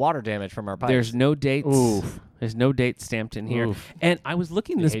a little water damage from our pipes. There's no dates. Oof. There's no dates stamped in here. Oof. And I was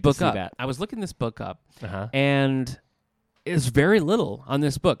looking You this hate to book see up. that. I was looking this book up, Uh-huh. and there's very little on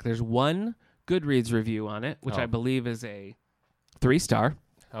this book. There's one Goodreads review on it, which Oh. I believe is a 3-star.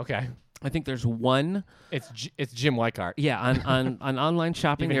 Okay. I think there's one. It's Jim Weikart. Yeah, on on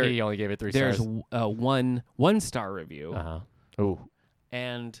shopping Even there. he only gave it 3 There's stars. one star review, Uh-huh. Ooh.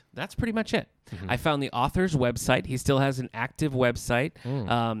 and that's pretty much it. Mm-hmm. I found the author's website. He still has an active website.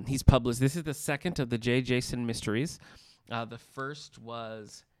 He's published. This is the second of the J. Jason mysteries. The first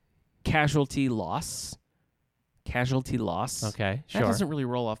was Casualty Loss. Casualty Loss. Okay, That sure. doesn't really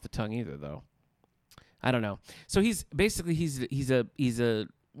roll off the tongue either, though. I don't know. So he's a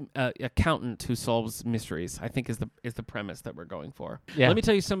accountant who solves mysteries, I think is the premise that we're going for. Yeah. Let me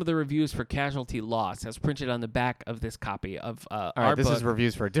tell you some of the reviews for Casualty Loss as printed on the back of this copy of All our right, this book. is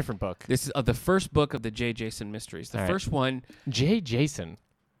reviews for a different book. This is the first book of the J. Jason mysteries. The All right. first one J. Jason.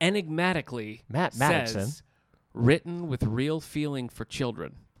 enigmatically Matt Maddoxon. says, written with real feeling for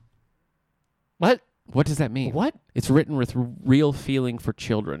children. What? What does that mean? What? It's written with real feeling for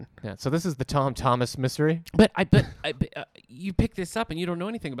children. Yeah. So this is the Tom Thomas mystery. But you pick this up and you don't know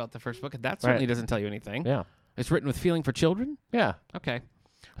anything about the first book, and that certainly doesn't tell you anything. Yeah. It's written with feeling for children? Yeah. Okay.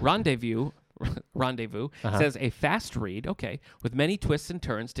 Rendezvous says a fast read, with many twists and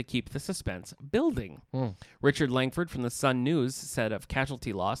turns to keep the suspense building. Richard Langford from the Sun News said of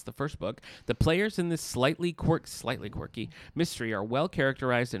Casualty Loss, the first book, the players in this slightly quirky mystery are well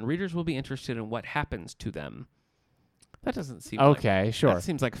characterized, and readers will be interested in what happens to them. That doesn't seem Okay, sure. That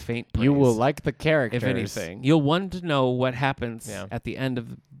seems like faint praise. You will like the characters. if anything. You'll want to know what happens Yeah. at the end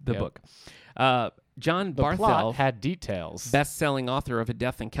of the Yep. book. John The plot Barthel, had details. best-selling author of A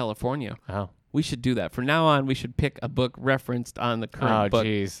Death in California. Oh. We should do that. From now on, we should pick a book referenced on the current Oh, book.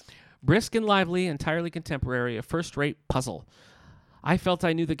 jeez. Brisk and lively, entirely contemporary, a first-rate puzzle. I felt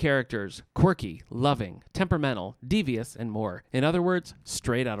I knew the characters. Quirky, loving, temperamental, devious, and more. In other words,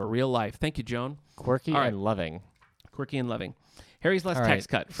 straight out of real life. Thank you, Joan. Quirky All right. and loving. Quirky and loving. Harry's Last All Tax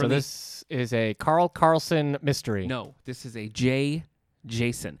right. Cut. So this is a Carl Carlson mystery. No, this is a J.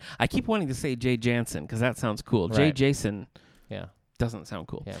 Jason. I keep wanting to say J. Jansen because that sounds cool. J. Right. Jason Yeah. doesn't sound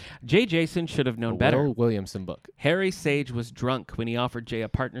cool. Yeah. J. Jason should have known The better. Will Williamson book. Harry Sage was drunk when he offered Jay a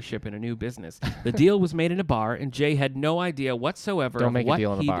partnership in a new business. The deal was made in a bar, and Jay had no idea whatsoever Don't of make a what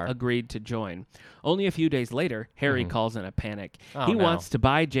deal in a he'd bar. agreed to join. Only a few days later, Harry calls in a panic. Oh, He no. wants to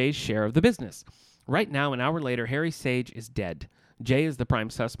buy Jay's share of the business. Right now, an hour later, Harry Sage is dead. Jay is the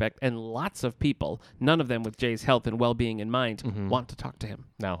prime suspect, and lots of people, none of them with Jay's health and well-being in mind, want to talk to him.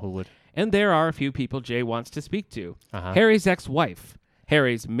 Now, who would? And there are a few people Jay wants to speak to. Uh-huh. Harry's ex-wife,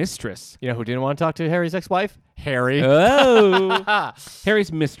 Harry's mistress, You know who didn't want to talk to Harry's ex-wife? Harry. Oh.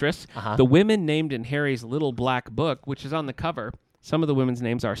 Harry's mistress, Uh-huh. the women named in Harry's little black book, which is on the cover. Some of the women's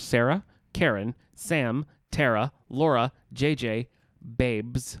names are Sarah, Karen, Sam, Tara, Laura, JJ,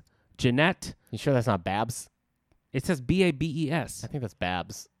 Babes, Jeanette. You sure that's not Babs? It says Babes. I think that's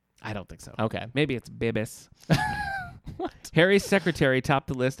Babs. I don't think so. Okay. Maybe it's Bibis. Harry's secretary topped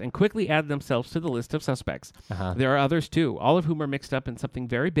the list and quickly added themselves to the list of suspects. Uh-huh. There are others too, all of whom are mixed up in something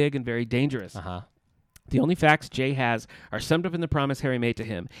very big and very dangerous. Uh-huh. The only facts Jay has are summed up in the promise Harry made to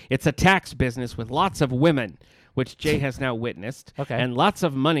him. It's a tax business with lots of women, which Jay has now witnessed, Okay. and lots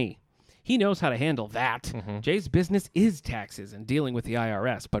of money. He knows how to handle that. Mm-hmm. Jay's business is taxes and dealing with the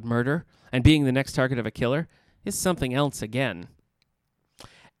IRS, but murder and being the next target of a killer is something else again.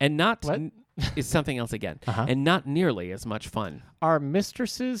 And not What? is something else again, Uh-huh. and not nearly as much fun. Are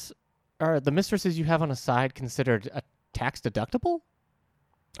the mistresses you have on a side considered a tax deductible?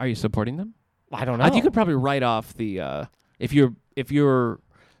 Are you supporting them? I don't know. You could probably write off the if you're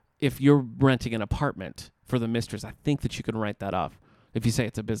renting an apartment for the mistress. I think that you can write that off if you say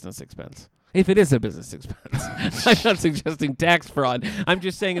it's a business expense. If it is a business expense, I'm not suggesting tax fraud. I'm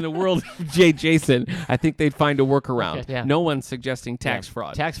just saying in the world of J. Jason, I think they'd find a workaround. Okay, yeah. No one's suggesting tax Yeah.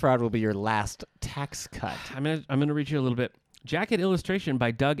 fraud. Tax fraud will be your last tax cut. I'm gonna read you a little bit. Jacket illustration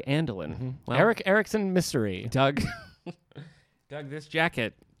by Doug Andelin. Well, Eric Erickson mystery. Doug, this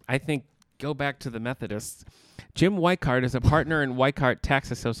jacket, I think, go back to the Methodists. Jim Weikart is a partner in Weikart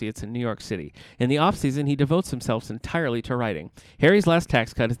Tax Associates in New York City. In the off-season, he devotes himself entirely to writing. Harry's Last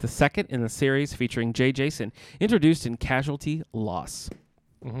Tax Cut is the second in the series featuring J. Jason, introduced in Casualty Loss.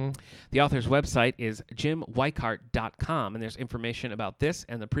 Mm-hmm. The author's website is jimweikart.com, and there's information about this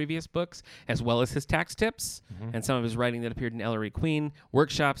and the previous books, as well as his tax tips and some of his writing that appeared in Ellery Queen,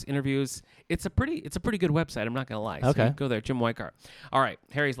 workshops, interviews. It's a pretty good website. I'm not gonna lie. So Okay. you go there, Jim Weikart. All right,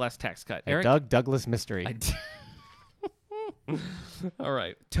 Harry's Last Tax Cut. Eric, Doug Douglas mystery. all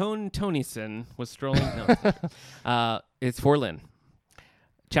right, Tonyson was strolling. No, it's not true. It's for Lynn.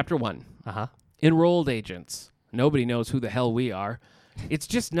 Chapter 1. Uh-huh. Enrolled agents. Nobody knows who the hell we are. It's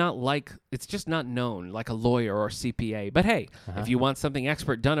just not known like a lawyer or CPA. But hey, if you want something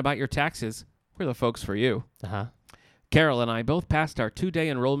expert done about your taxes, we're the folks for you. Uh-huh. Carol and I both passed our 2-day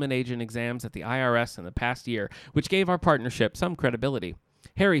enrollment agent exams at the IRS in the past year, which gave our partnership some credibility.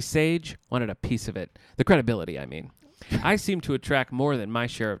 Harry Sage wanted a piece of it. The credibility, I mean. I seem to attract more than my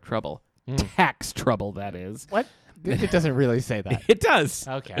share of trouble. Tax trouble, that is. What? It doesn't really say that. It does.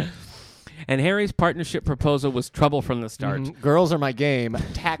 Okay. And Harry's partnership proposal was trouble from the start. Mhm. Girls are my game.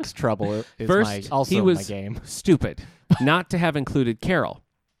 Tax trouble is First, also he was my game. stupid not to have included Carol.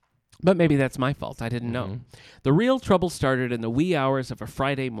 But maybe that's my fault. I didn't know. The real trouble started in the wee hours of a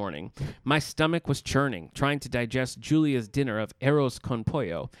Friday morning. My stomach was churning, trying to digest Julia's dinner of arroz con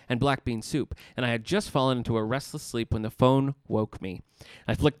pollo and black bean soup, and I had just fallen into a restless sleep when the phone woke me.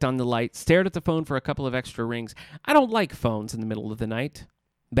 I flicked on the light, stared at the phone for a couple of extra rings. I don't like phones in the middle of the night.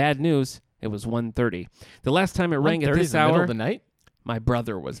 Bad news, it was 1:30. The last time it rang at 1:30 this is the middle hour, of the night? my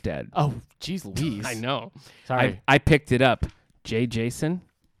brother was dead. Oh, jeez Louise. I know. Sorry. I picked it up. J. Jason?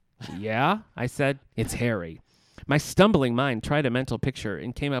 Yeah, I said. It's Harry. My stumbling mind tried a mental picture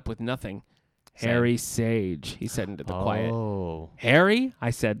and came up with nothing. Harry Sage, he said into the quiet. Oh. Harry?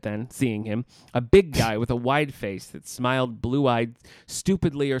 I said then, seeing him. A big guy with a wide face that smiled blue-eyed,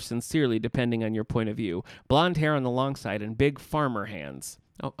 stupidly or sincerely, depending on your point of view. Blonde hair on the long side and big farmer hands.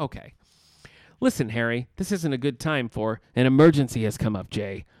 Oh, okay. Listen, Harry, this isn't a good time for... An emergency has come up,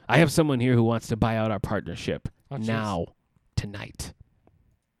 Jay. I have someone here who wants to buy out our partnership. Oh, jeez. Now. Tonight.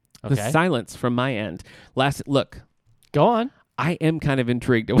 Okay. The silence from my end. Look, Go on. I am kind of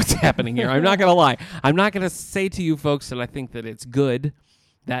intrigued at what's happening here. I'm not going to lie. I'm not going to say to you folks that I think that it's good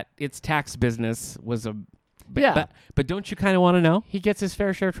that its tax business was a... Yeah. But don't you kind of want to know? He gets his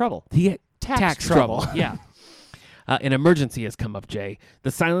fair share of trouble. The Tax trouble. trouble. Yeah. An emergency has come up, Jay.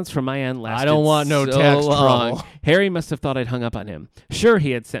 The silence from my end lasted I don't want no so tax long. trouble. Harry must have thought I'd hung up on him. Sure,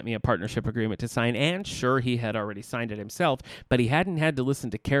 he had sent me a partnership agreement to sign, and sure, he had already signed it himself, but he hadn't had to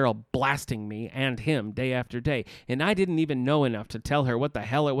listen to Carol blasting me and him day after day, and I didn't even know enough to tell her what the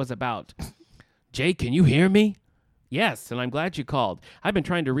hell it was about. Jay, can you hear me? Yes, and I'm glad you called. I've been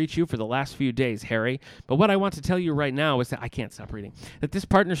trying to reach you for the last few days, Harry. But what I want to tell you right now is that I can't stop reading. That this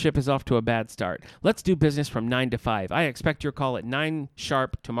partnership is off to a bad start. Let's do business from 9 to 5. I expect your call at 9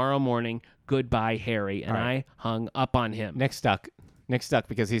 sharp tomorrow morning. Goodbye, Harry. And I hung up on him. Nick's stuck. Nick's stuck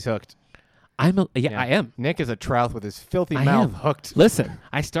because he's hooked. I am. Nick is a trout with his filthy I mouth am. hooked. Listen,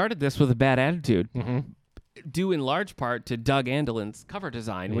 I started this with a bad attitude, Mm-hmm. due in large part to Doug Andelin's cover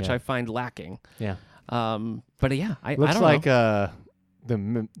design, which Yeah. I find lacking. Yeah. But yeah, I Looks don't like know.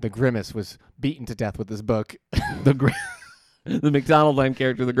 the Grimace was beaten to death with this book. The McDonald line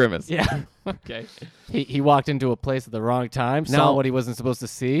character, the Grimace. Yeah. Okay. He walked into a place at the wrong time, saw Now, what he wasn't supposed to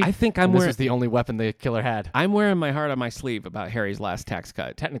see. I think I'm and this wearing was the only weapon the killer had. I'm wearing my heart on my sleeve about Harry's Last Tax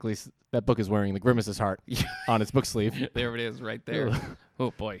Cut. Technically, that book is wearing the Grimace's heart on its book sleeve. There it is, right there.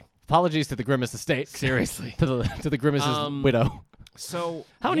 Oh boy. Apologies to the Grimace estate. Seriously. to the Grimace's widow. So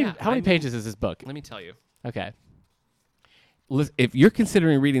How many pages is this book? Let me tell you. Okay. Listen, if you're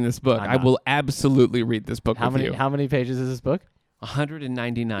considering reading this book, I'm I not. will absolutely read this book How with you. many pages is this book?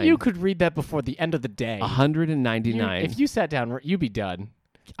 199. You could read that before the end of the day. 199. If you sat down, you'd be done.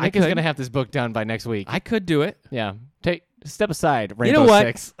 Nick is going to have this book done by next week. I could do it. Yeah. Step aside, You Rainbow know what?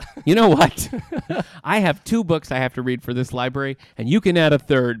 Six. You know what? I have 2 books I have to read for this library, and you can add a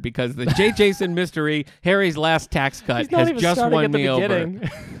third because the J. Jason mystery, Harry's Last Tax Cut, He's not has even just starting won at the me over. beginning.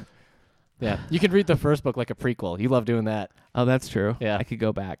 Yeah. You can read the first book like a prequel. You love doing that. Oh, that's true. Yeah. I could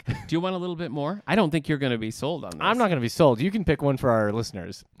go back. Do you want a little bit more? I don't think you're going to be sold on this. I'm not going to be sold. You can pick one for our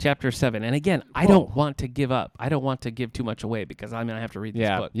listeners. Chapter 7. And again, I don't want to give up. I don't want to give too much away because I'm going to have to read this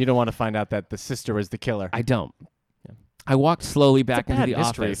Yeah. book. You don't want to find out that the sister was the killer. I don't. I walked slowly back It's a into bad the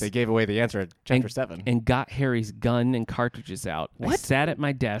mystery if office they gave away the answer at chapter 7. and got Harry's gun and cartridges out. I What? sat at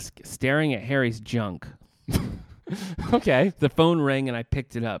my desk staring at Harry's junk. Okay. The phone rang and I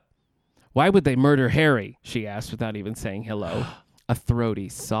picked it up. Why would they murder Harry? She asked without even saying hello. A throaty,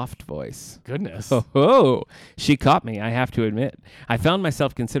 soft voice. Goodness. Oh, she caught me, I have to admit. I found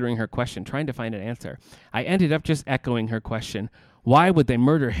myself considering her question, trying to find an answer. I ended up just echoing her question. Why would they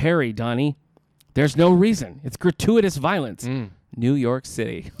murder Harry, Donnie? There's no reason. It's gratuitous violence. New York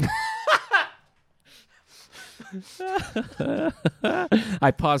City.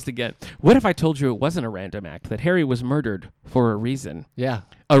 I paused again. What if I told you it wasn't a random act, that Harry was murdered for a reason? Yeah.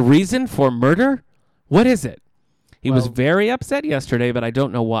 A reason for murder? What is it? He was Well- very upset yesterday, but I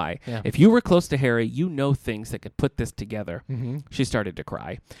don't know why. Yeah. If you were close to Harry, you know things that could put this together. Mm-hmm. She started to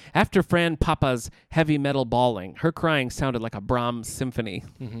cry. After Fran Papa's heavy metal bawling, her crying sounded like a Brahms symphony.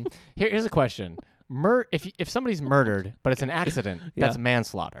 Mm-hmm. Here's a question. If somebody's murdered, but it's an accident, Yeah. that's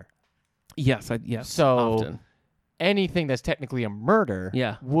manslaughter. Yes, yes. So often. anything that's technically a murder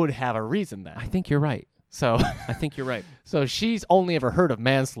Yeah. would have a reason then. I think you're right. So I think you're right. so she's only ever heard of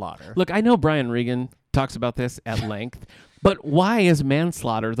manslaughter. Look, I know Brian Regan talks about this at length, but why is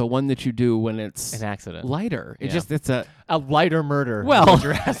manslaughter the one that you do when it's An accident. lighter? Yeah. It's a A lighter murder. Well- is what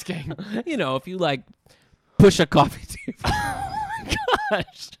you're asking. you know, if you like push a coffee table.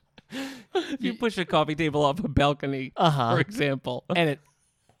 Gosh. If you push a coffee table off a balcony, Uh-huh. for example. And it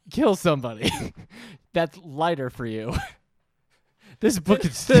kills somebody. That's lighter for you. This book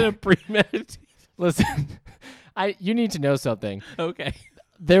Instead of premeditated. Listen, you need to know something. Okay.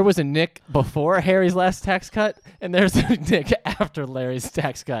 There was a Nick before Harry's last tax cut, and there's a Nick after Larry's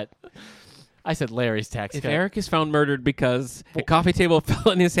tax cut. I said Larry's tax If cut. Eric is found murdered because a coffee table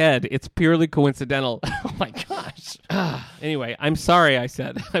fell on his head, it's purely coincidental. Oh my gosh. Anyway, I'm sorry I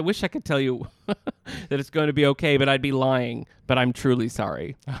said. I wish I could tell you that it's going to be okay, but I'd be lying. But I'm truly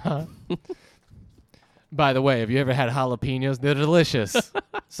sorry. By the way, have you ever had jalapenos? They're delicious.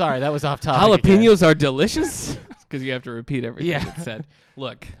 Sorry, that was off topic. again. Jalapenos are delicious? Because you have to repeat everything Yeah. it said.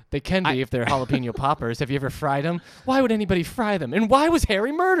 Look, They can be if they're jalapeno poppers. Have you ever fried them? Why would anybody fry them? And why was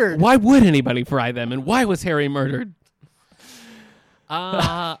Harry murdered? why would anybody fry them? And why was Harry murdered?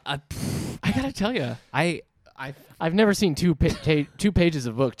 I gotta tell you, I've never seen two pages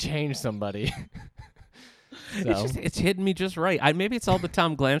of book change somebody. So. it's hitting me just right. Maybe it's all the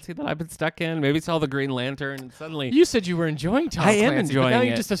Tom Clancy that I've been stuck in. Maybe it's all the Green Lantern. And suddenly, You said you were enjoying Tom I am Clancy, but enjoying now it.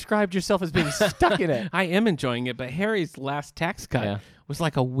 you just described yourself as being stuck in it. I am enjoying it. But Harry's last tax cut Yeah. was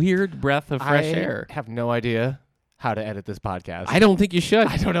like a weird breath of fresh air. I have no idea how to edit this podcast. I don't think you should.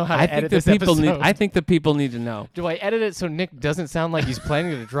 I don't know how to I think edit the this people episode. need. I think the people need to know. Do I edit it so Nick doesn't sound like he's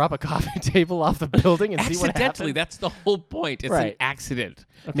planning to drop a coffee table off the building and see what Accidentally, happens? that's the whole point. It's an Right. accident.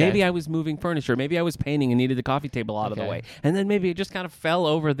 Okay. Maybe I was moving furniture. Maybe I was painting and needed the coffee table out of the Okay. way. And then maybe it just kind of fell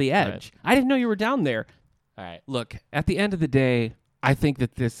over the edge. I didn't know you were down there. All right. Look, at the end of the day, I think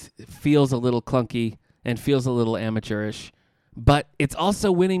that this feels a little clunky and feels a little amateurish, but it's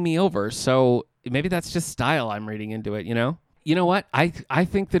also winning me over. So maybe that's just style I'm reading into it, you know? You know what? I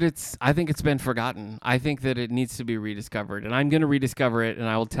think that it's been forgotten. I think that it needs to be rediscovered, and I'm going to rediscover it, and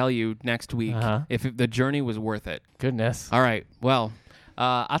I will tell you next week if the journey was worth it. Goodness. All right. Well,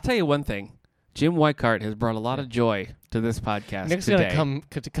 I'll tell you one thing. Jim Weikart has brought a lot of joy to this podcast Nick's today. going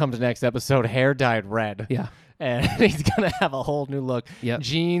to come to next episode, hair dyed red. Yeah. And he's going to have a whole new look. Yep.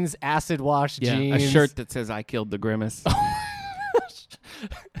 Jeans, acid wash Yeah. jeans. A shirt that says "I killed the grimace."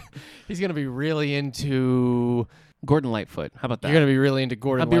 He's going to be really into... Gordon Lightfoot. How about that? You're going to be really into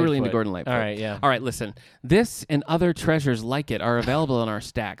Gordon I'll be really into Lightfoot. Gordon Lightfoot. All right, yeah. All right, listen. This and other treasures like it are available in our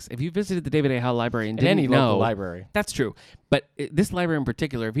stacks. If you visited the David A. Howe Library and In didn't any know, local library. That's true. But this library in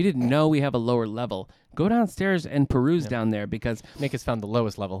particular, if you didn't know we have a lower level, go downstairs and peruse down there because Nick has found the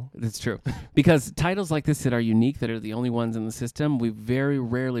lowest level. that's true. Because titles like this that are unique, that are the only ones in the system, we very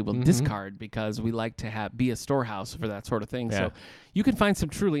rarely will discard because we like to be a storehouse for that sort of thing. Yeah. So you can find some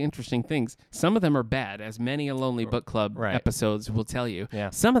truly interesting things. Some of them are bad, as many a Lonely Book Club Right. episodes will tell you. Yeah.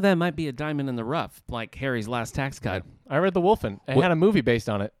 Some of them might be a diamond in the rough, like Harry's Last Tax Cut. I read The Wolfen. It had a movie based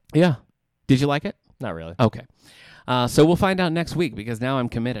on it. Yeah. Did you like it? Not really. Okay. So we'll find out next week because now I'm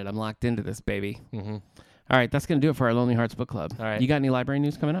committed. I'm locked into this, baby. Mm-hmm. All right, that's going to do it for our Lonely Hearts Book Club. All right. You got any library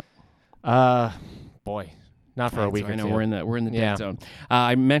news coming up? Boy, not for a All right, week so or I know two. we're in the Yeah. dead zone.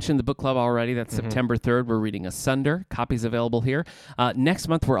 I mentioned the book club already. That's Mhm. September 3rd. We're reading Asunder. Copies available here. Next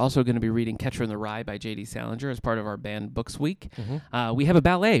month, we're also going to be reading Catcher in the Rye by J.D. Salinger as part of our Banned Books Week. Mhm. We have a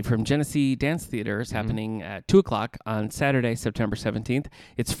ballet from Genesee Dance Theaters happening at 2 o'clock on Saturday, September 17th.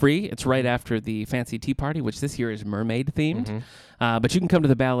 It's free. It's right after the Fancy Tea Party, which this year is mermaid-themed. Mhm. But you can come to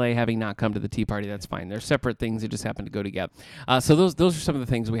the ballet having not come to the tea party. That's fine. They're separate things that just happen to go together. So those are some of the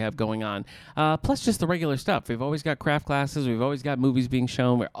things we have going on. Plus just the regular stuff. We've always got craft classes. We've always got movies being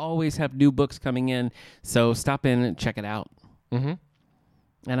shown. We always have new books coming in. So stop in and check it out. Mm-hmm.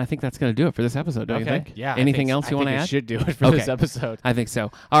 And I think that's going to do it for this episode, don't you think? Yeah. Anything else you want to I add? should do it for this Okay. episode. I think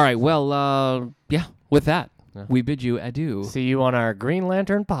so. All right. Well, yeah, with that, Yeah. we bid you adieu. See you on our Green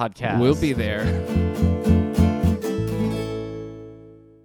Lantern podcast. We'll be there.